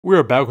We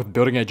are back with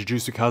building a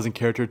Jujutsu Kaisen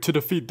character. To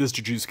defeat this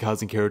Jujutsu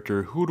Kaisen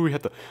character, who do we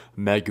have to...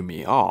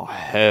 Megumi. Oh,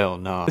 hell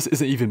no. This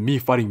isn't even me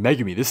fighting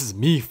Megumi. This is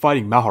me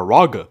fighting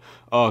Mahoraga.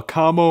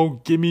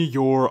 Kamo, give me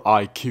your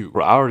IQ.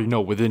 Bro, I already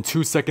know, within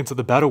 2 seconds of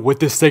the battle, with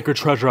this sacred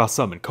treasure I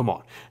summoned. Come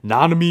on.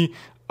 Nanami,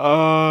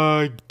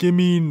 give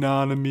me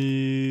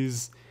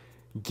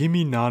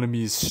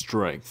Nanami's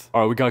strength.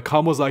 Alright, we got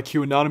Kamo's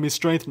IQ and Nanami's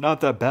strength.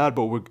 Not that bad,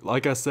 but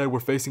like I said, we're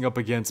facing up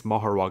against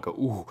Mahoraga.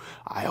 Ooh,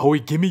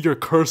 Aioi, give me your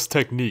curse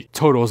technique.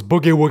 Todos,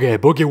 boogie woogie,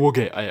 boogie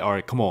woogie.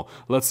 Alright, come on.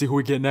 Let's see who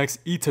we get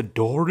next.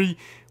 Itadori.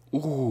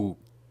 Ooh,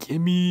 give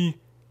me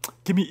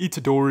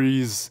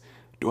Itadori's...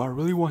 Do I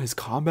really want his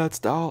combat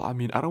style? I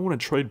mean, I don't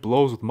want to trade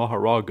blows with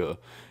Mahoraga.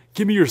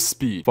 Give me your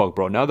speed. Fuck,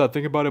 bro. Now that I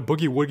think about it,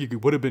 Boogie Woogie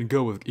would have been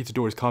good with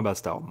Itadori's combat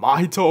style.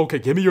 Mahito, okay,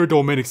 give me your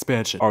domain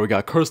expansion. Alright, we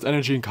got cursed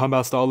energy and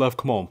combat style left.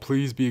 Come on,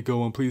 please be a good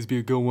one. Please be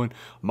a good one.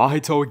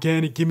 Mahito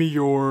again, give me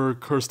your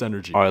cursed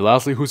energy. Alright,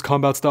 lastly, whose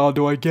combat style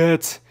do I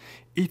get?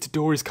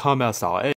 Itadori's combat style. Hey.